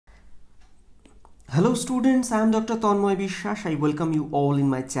Hello students, I am Dr. Tanmoy Biswas. I welcome you all in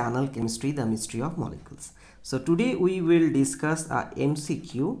my channel Chemistry, the Mystery of Molecules. So today we will discuss a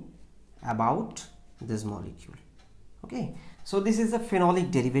MCQ about this molecule. Okay, so this is a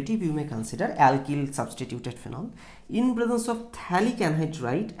phenolic derivative. You may consider alkyl substituted phenol in presence of phthalic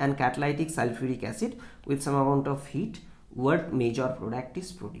anhydride and catalytic sulfuric acid with some amount of heat. What major product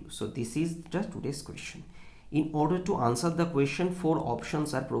is produced? So this is just today's question. In order to answer the question, 4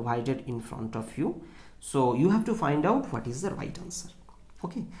 options are provided in front of you. So you have to find out what is the right answer.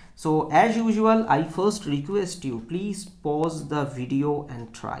 Okay. So as usual, I first request you, please pause the video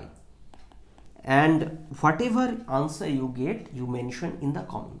and try. And whatever answer you get, you mention in the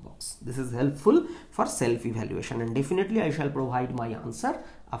comment box. This is helpful for self-evaluation, and definitely I shall provide my answer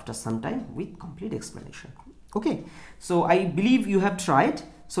after some time with complete explanation. Okay. So I believe you have tried.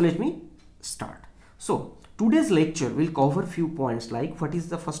 So let me start. So today's lecture will cover few points like what is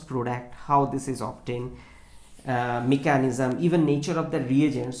the first product, how this is obtained, mechanism, even nature of the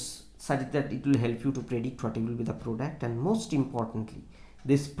reagents, such that it will help you to predict what will be the product, and most importantly,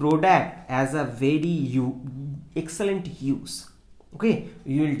 this product as a very excellent use. Okay,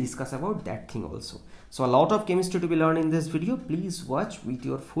 we will discuss about that thing also. So a lot of chemistry to be learned in this video. Please watch with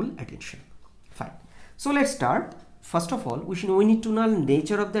your full attention. Fine. So let's start. First of all, we need to know the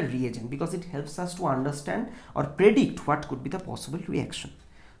nature of the reagent, because it helps us to understand or predict what could be the possible reaction.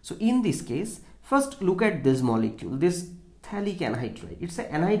 So in this case, first look at this molecule, this phthalic anhydride. It's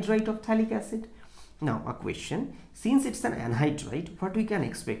an anhydride of phthalic acid. Now a question, since it's an anhydride, what we can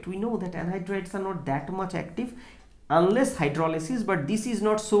expect? We know that anhydrides are not that much active unless hydrolysis, but this is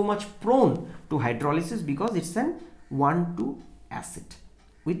not so much prone to hydrolysis because it's an 1,2 acid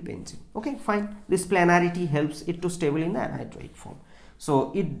with benzene. Okay, fine. This planarity helps it to stable in the anhydride form.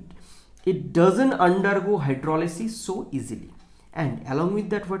 So it doesn't undergo hydrolysis so easily. And along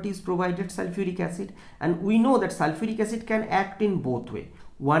with that, what is provided? Sulfuric acid. And we know that sulfuric acid can act in both ways.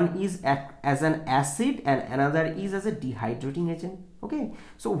 One is act as an acid and another is as a dehydrating agent. Okay,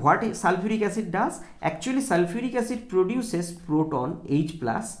 so what sulfuric acid does? Actually, sulfuric acid produces proton H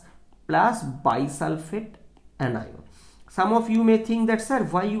plus bisulfate anion. Some of you may think that, sir,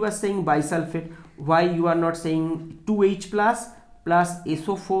 why you are saying bisulfate? Why you are not saying 2H plus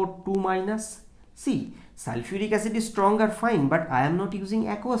SO4 2 minus? See, sulfuric acid is stronger, fine, but I am not using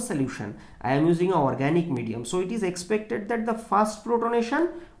aqueous solution. I am using an organic medium. So it is expected that the first protonation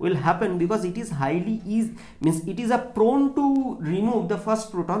will happen because it is highly easy, means it is a prone to remove the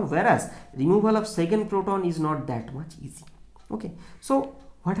first proton, whereas removal of second proton is not that much easy. Okay, so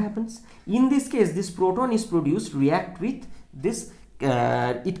what happens? In this case, this proton is produced, react with this,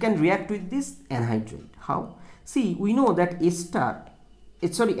 it can react with this anhydride. How? See, we know that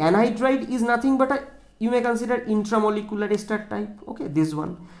anhydride is nothing but you may consider intramolecular ester type. Okay, this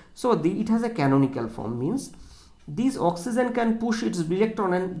one. So it has a canonical form, means this oxygen can push its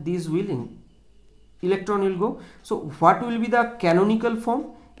electron and this electron will go. So what will be the canonical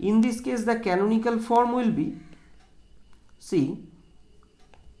form? In this case, the canonical form will be, see,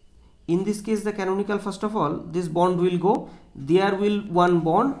 in this case, the canonical, first of all, this bond will go, there will one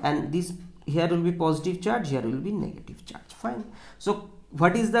bond, and this here will be positive charge, here will be negative charge. Fine. So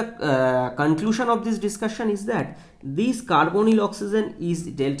what is the conclusion of this discussion is that this carbonyl oxygen is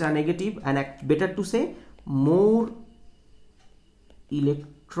delta negative, and better to say more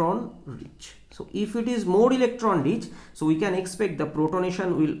electron rich. So if it is more electron rich, so we can expect the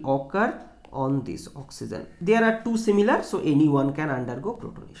protonation will occur on this oxygen. There are two similar, so anyone can undergo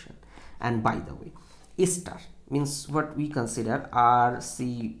protonation. And by the way, ester means what we consider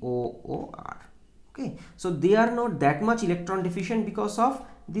RCOOR. Okay, so they are not that much electron deficient because of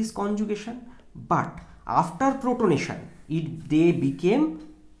this conjugation, but after protonation they became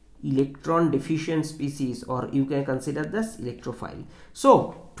electron deficient species, or you can consider this electrophile.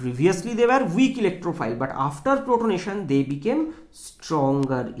 So previously they were weak electrophile, but after protonation they became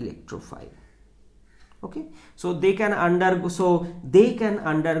stronger electrophile. Okay, so they can undergo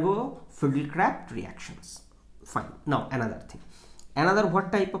Friedel-Crafts reactions. Fine. Now another thing,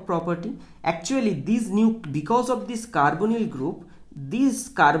 what type of property? Actually, because of this carbonyl group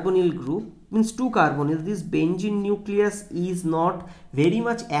means two carbonyl, this benzene nucleus is not very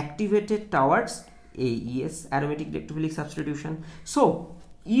much activated towards AES, aromatic electrophilic substitution. So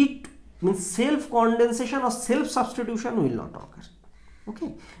it means self condensation or self substitution will not occur.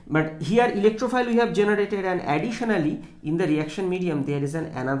 Okay, but here electrophile we have generated, and additionally in the reaction medium there is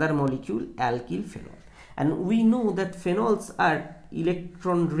another molecule, alkyl phenol, and we know that phenols are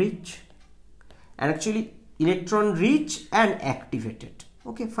electron rich and activated.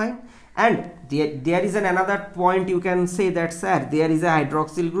 Okay, fine. And there is another point you can say that, sir, there is a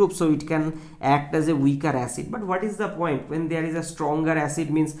hydroxyl group, so it can act as a weaker acid. But what is the point? When there is a stronger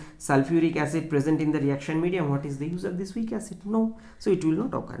acid, means sulfuric acid present in the reaction medium, what is the use of this weak acid? No, so it will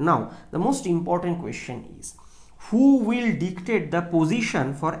not occur. Now the most important question is, who will dictate the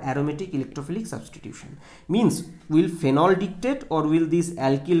position for aromatic electrophilic substitution? Means, will phenol dictate, or will this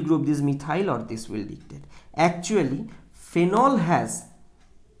alkyl group, this methyl, or this will dictate? Actually, phenol has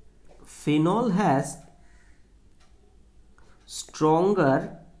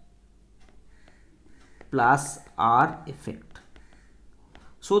stronger plus R effect.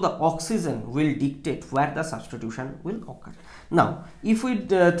 So the oxygen will dictate where the substitution will occur. Now, if we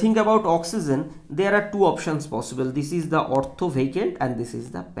think about oxygen, there are two options possible. This is the ortho vacant and this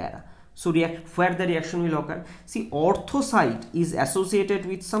is the para. So where the reaction will occur? See, ortho site is associated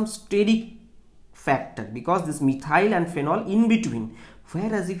with some steric factor because this methyl and phenol in between.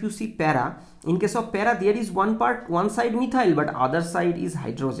 Whereas if you see para, in case of para, there is one side methyl but other side is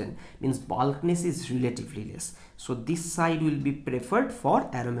hydrogen, means bulkness is relatively less. So this side will be preferred for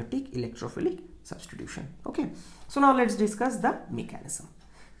aromatic electrophilic substitution. Okay, so now let's discuss the mechanism.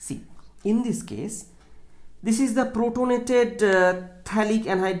 See, in this case, this is the protonated phthalic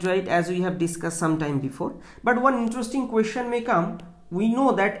anhydride, as we have discussed some time before. But one interesting question may come. We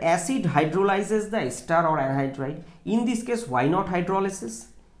know that acid hydrolyzes the ester or anhydride. In this case, why not hydrolysis?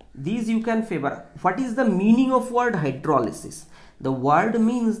 These you can favor. What is the meaning of word hydrolysis? The word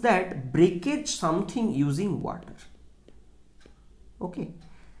means that breakage something using water. Okay.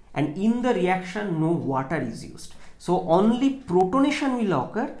 And in the reaction, no water is used. So only protonation will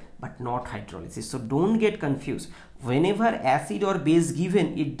occur, but not hydrolysis. So don't get confused. Whenever acid or base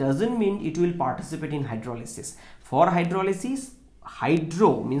given, it doesn't mean it will participate in hydrolysis. For hydrolysis,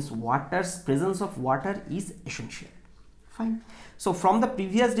 hydro means water's presence of water is essential. Fine. So from the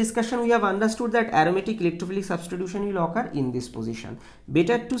previous discussion, we have understood that aromatic electrophilic substitution will occur in this position.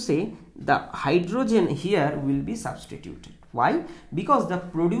 Better to say the hydrogen here will be substituted. Why? Because the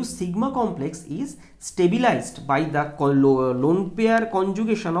produced sigma complex is stabilized by the lone pair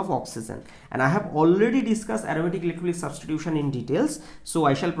conjugation of oxygen. And I have already discussed aromatic electrophilic substitution in details. So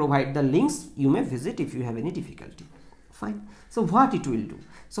I shall provide the links. You may visit if you have any difficulty. Fine. So what it will do?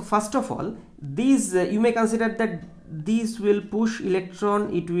 So first of all, these you may consider that these will push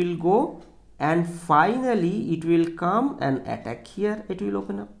electron, it will go, and finally it will come and attack here. It will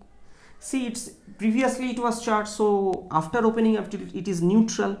open up. See, it's previously it was charged, so after opening up it is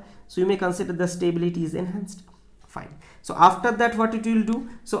neutral. So you may consider the stability is enhanced. Fine. So after that, what it will do?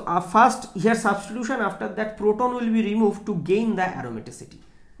 So first here substitution. After that, proton will be removed to gain the aromaticity.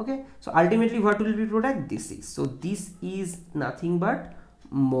 Okay, so ultimately what will be product? This is, so this is nothing but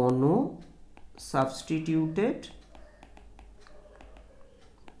mono substituted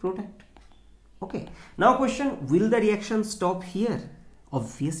product. Okay, now question, will the reaction stop here?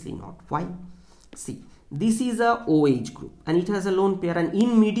 Obviously not. Why? See, this is a OH group and it has a lone pair, and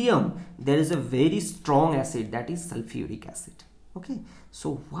in medium there is a very strong acid, that is sulfuric acid. Okay,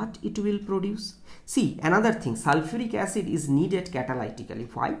 so what it will produce? See, another thing, sulfuric acid is needed catalytically.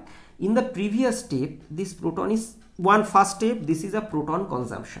 Why? In the previous step, this proton is first step, this is a proton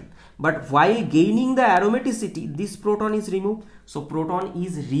consumption, but while gaining the aromaticity, this proton is removed, so proton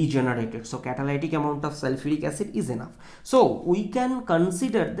is regenerated, so catalytic amount of sulfuric acid is enough. So we can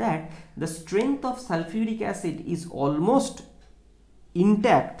consider that the strength of sulfuric acid is almost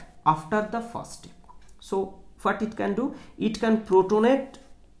intact after the first step. So what it can do? It can protonate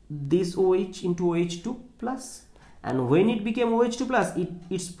this OH into OH2 plus, and when it became OH2 plus,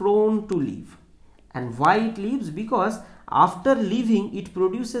 it's prone to leave. And why it leaves? Because after leaving, it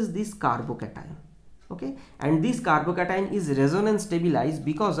produces this carbocation. Okay, and this carbocation is resonance stabilized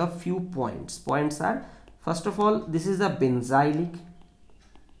because of few points. Points are, first of all, this is a benzylic.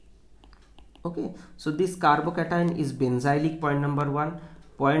 Okay, so this carbocation is benzylic, point number 1.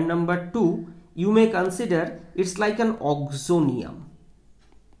 Point number 2, you may consider it's like an oxonium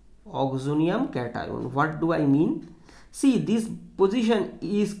cation. What do I mean? See, this position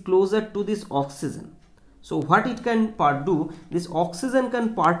is closer to this oxygen. So what it can do, this oxygen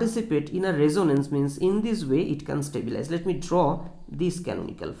can participate in a resonance, means in this way it can stabilize. Let me draw this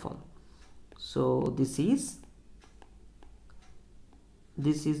canonical form. So this is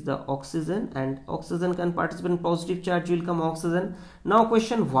the oxygen, and oxygen can participate in positive charge, will come oxygen. Now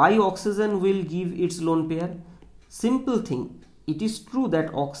question, why oxygen will give its lone pair? Simple thing, it is true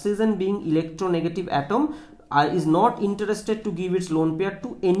that oxygen being electronegative atom is not interested to give its lone pair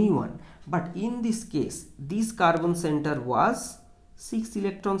to anyone, but in this case this carbon center was 6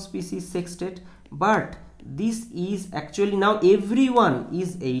 electron species sextet, but this is actually now everyone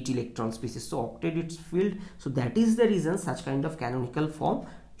is 8 electron species, so octet it's filled. So that is the reason such kind of canonical form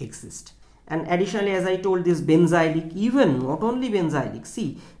exists. And additionally, as I told, this benzylic, even not only benzylic,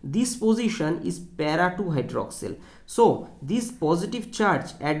 see this position is para 2 hydroxyl, so this positive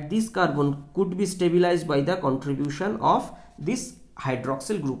charge at this carbon could be stabilized by the contribution of this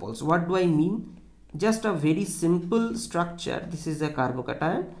hydroxyl group also. What do I mean? Just a very simple structure. This is a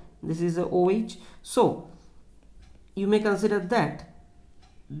carbocation, this is a OH, so you may consider that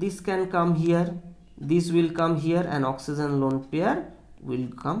this can come here, this will come here, and oxygen lone pair will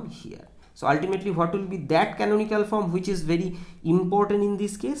come here. So ultimately what will be that canonical form which is very important in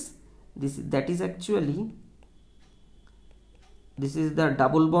this case? That is actually, this is the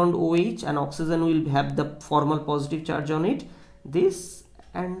double bond OH, and oxygen will have the formal positive charge on it, this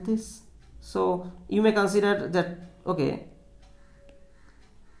and this. So you may consider that, okay,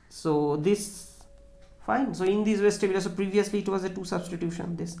 so this, fine. So in this way stabilized. So previously it was a 2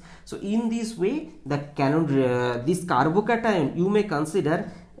 substitution, this. So in this way the this carbocation you may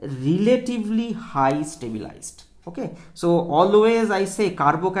consider relatively high stabilized. Okay, so always I say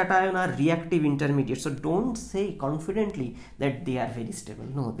carbocation are reactive intermediate, so don't say confidently that they are very stable.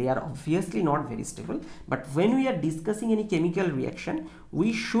 No, they are obviously not very stable, but when we are discussing any chemical reaction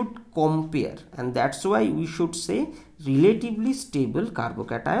we should compare, and that's why we should say relatively stable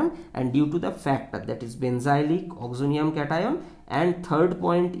carbocation, and due to the factor that is benzylic oxonium cation, and third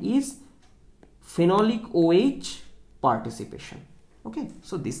point is phenolic OH participation. Okay,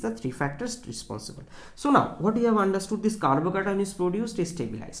 so these are the 3 factors responsible. So now what we have understood, this carbocation is produced, is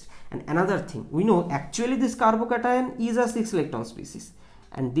stabilized. And another thing, we know actually this carbocation is a 6 electron species,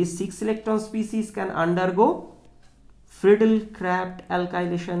 and this 6 electron species can undergo Friedel-Crafts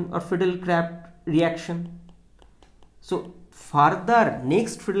alkylation or Friedel-Crafts reaction. So further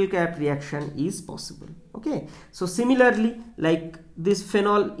next Friedel-Crafts reaction is possible. Okay, so similarly like this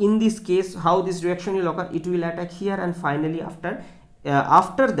phenol, in this case how this reaction will occur, it will attack here, and finally after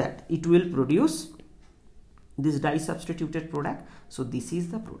that it will produce this disubstituted product. So this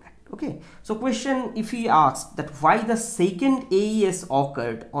is the product. Okay, so question, if we ask that why the second AES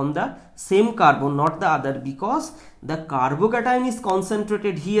occurred on the same carbon, not the other, because the carbocation is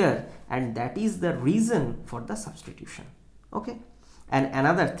concentrated here, and that is the reason for the substitution. Okay, and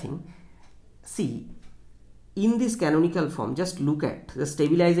another thing, see in this canonical form, just look at the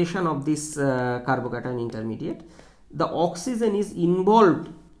stabilization of this carbocation intermediate. The oxygen is involved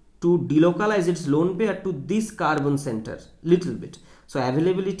to delocalize its lone pair to this carbon center little bit. So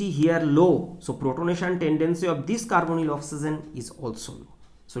availability here low, so protonation tendency of this carbonyl oxygen is also low.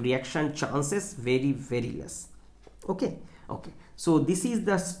 So reaction chances very less. Okay, so this is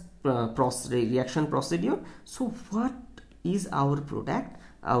the reaction procedure. So what is our product?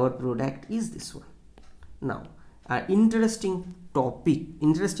 Our product is this one. Now interesting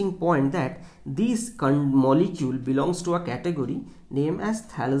point that this molecule belongs to a category named as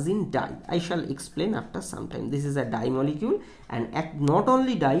phthalazine di. I shall explain after some time. This is a di molecule, and not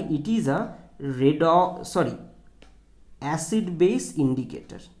only di, it is a acid base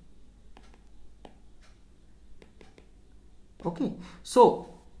indicator. Okay, so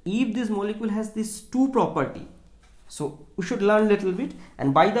if this molecule has this 2 property, so we should learn little bit.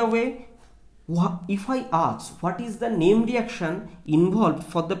 And by the way, if I ask what is the name reaction involved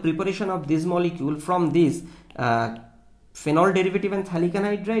for the preparation of this molecule from this phenol derivative and phthalic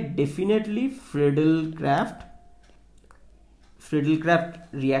anhydride, definitely Friedel-Crafts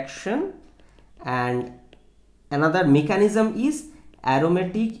reaction, and another mechanism is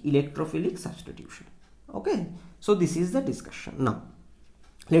aromatic electrophilic substitution. Okay, so this is the discussion. Now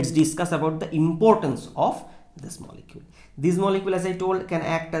let's discuss about the importance of this molecule. This molecule, as I told, can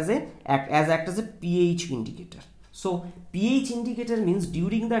act as a pH indicator. So pH indicator means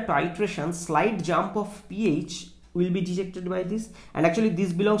during the titration slight jump of pH will be detected by this, and actually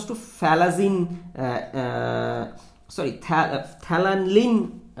this belongs to phthalazine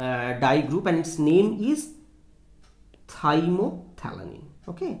phthalane di group, and its name is thymolphthalein.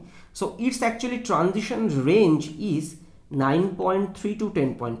 Okay, so its actually transition range is 9.3 to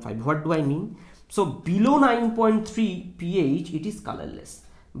 10.5. What do I mean? So below 9.3 pH it is colorless,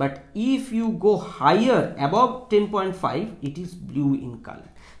 but if you go higher above 10.5 it is blue in color.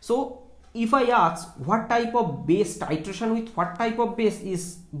 So if I ask what type of base, titration with what type of base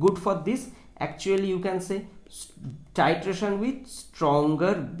is good for this, actually you can say titration with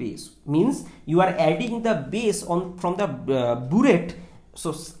stronger base, means you are adding the base on from the burette.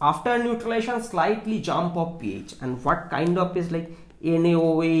 So after neutralization slightly jump of pH, and what kind of base, like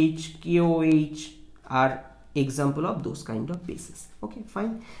NaOH, KOH are example of those kind of bases. Okay,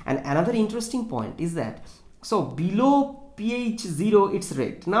 fine. And another interesting point is that, so below pH 0 it's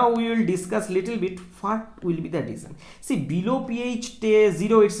red. Now we will discuss little bit what will be the reason. See, below pH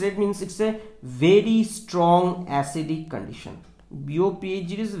 0 it's red means it's a very strong acidic condition. Below pH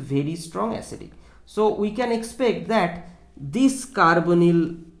 0 is very strong acidic. So we can expect that this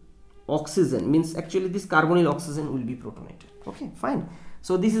carbonyl oxygen means actually this carbonyl oxygen will be protonated. Okay, fine.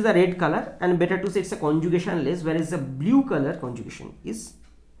 So this is a red color, and better to say it's a conjugation less, whereas the blue color conjugation is,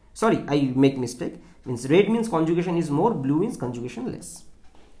 sorry, I make mistake, means red means conjugation is more, blue means conjugation less,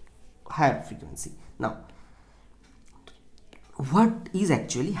 higher frequency. Now what is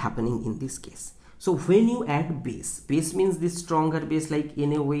actually happening in this case? So when you add base means this stronger base like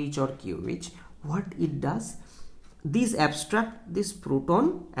NaOH or KOH, what it does, this abstract this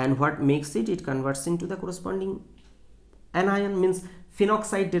proton, and what makes it, it converts into the corresponding anion, means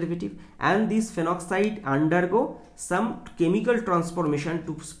phenoxide derivative, and this phenoxide undergo some chemical transformation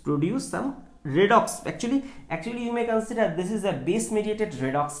to produce some redox. Actually you may consider this is a base mediated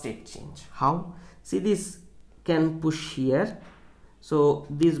redox state change. How? See, this can push here, so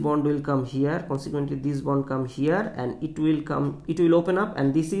this bond will come here, consequently this bond come here, and it will open up,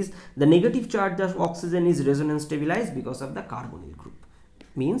 and this is the negative charge of oxygen is resonance stabilized because of the carbonyl group,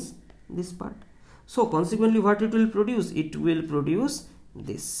 means this part. So consequently what it will produce, it will produce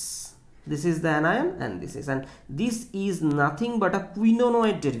this is the anion, and this is nothing but a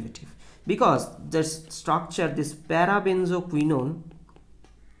quinonoid derivative, because the structure, this parabenzoquinone,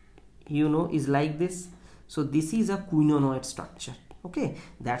 you know, is like this. So this is a quinonoid structure. Okay,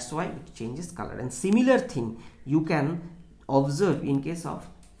 that's why it changes color. And similar thing you can observe in case of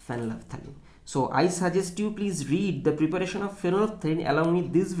phenolphthalein. So I suggest you please read the preparation of phenolphthalein along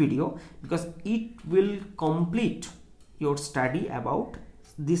with this video, because it will complete your study about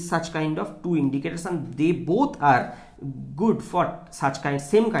this such kind of two indicators, and they both are good for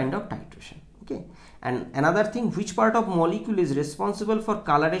same kind of titration. Okay, and another thing, which part of molecule is responsible for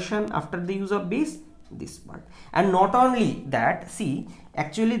coloration after the use of base? This part. And not only that, see,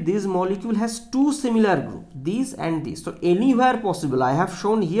 actually this molecule has two similar groups, this and this. So anywhere possible, I have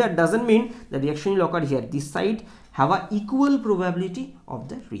shown here, doesn't mean the reaction will occur here. This side have a equal probability of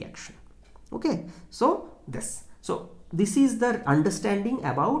the reaction. Okay, so this is the understanding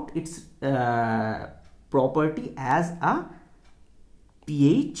about its property as a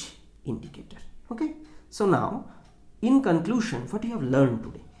pH indicator. Okay, so now in conclusion, what we have learned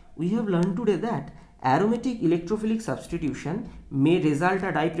today? We have learned today that aromatic electrophilic substitution may result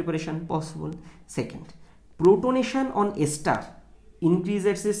a dye preparation possible. Second, protonation on ester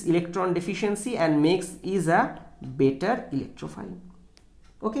increases its electron deficiency and makes is a better electrophile.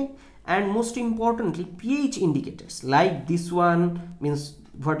 Okay, and most importantly, pH indicators like this one, means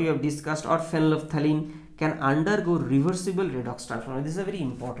what we have discussed, or phenolphthalein, can undergo reversible redox transformation. This is a very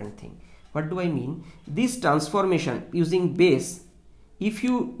important thing. What do I mean? This transformation using base, if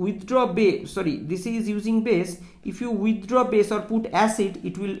you withdraw base, sorry, this is using base, if you withdraw base or put acid,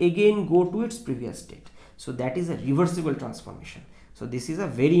 it will again go to its previous state. So that is a reversible transformation. So this is a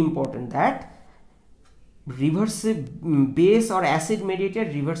very important, that reversible base or acid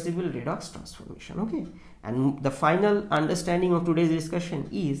mediated reversible redox transformation. Okay, and the final understanding of today's discussion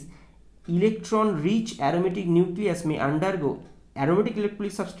is electron rich aromatic nucleus may undergo aromatic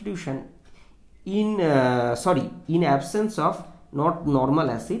electrolytic substitution in absence of not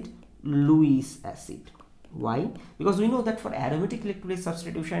normal acid, Lewis acid. Why? Because we know that for aromatic electrolytic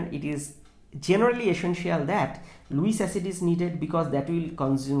substitution it is generally essential that Lewis acid is needed, because that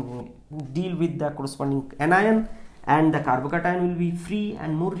will deal with the corresponding anion, and the carbocation will be free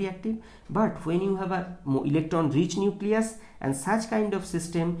and more reactive. But when you have a electron rich nucleus and such kind of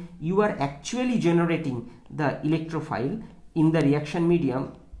system, you are actually generating the electrophile in the reaction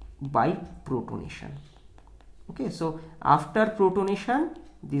medium by protonation. Okay, so after protonation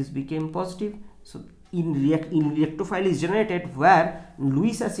this became positive, so electrophile is generated where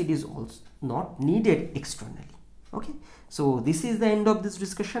Lewis acid is also not needed externally. Okay, so this is the end of this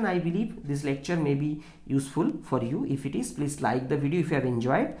discussion. I believe this lecture may be useful for you. If it is, please like the video if you have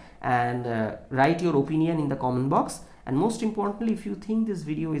enjoyed, and write your opinion in the comment box. And most importantly, if you think this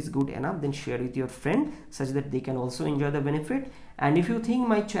video is good enough, then share with your friend such that they can also enjoy the benefit. And if you think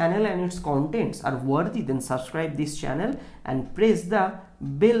my channel and its contents are worthy, then subscribe this channel and press the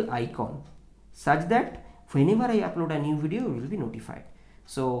bell icon such that whenever I upload a new video, you will be notified.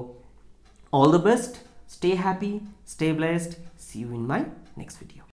 So all the best, stay happy, stay blessed. See you in my next video.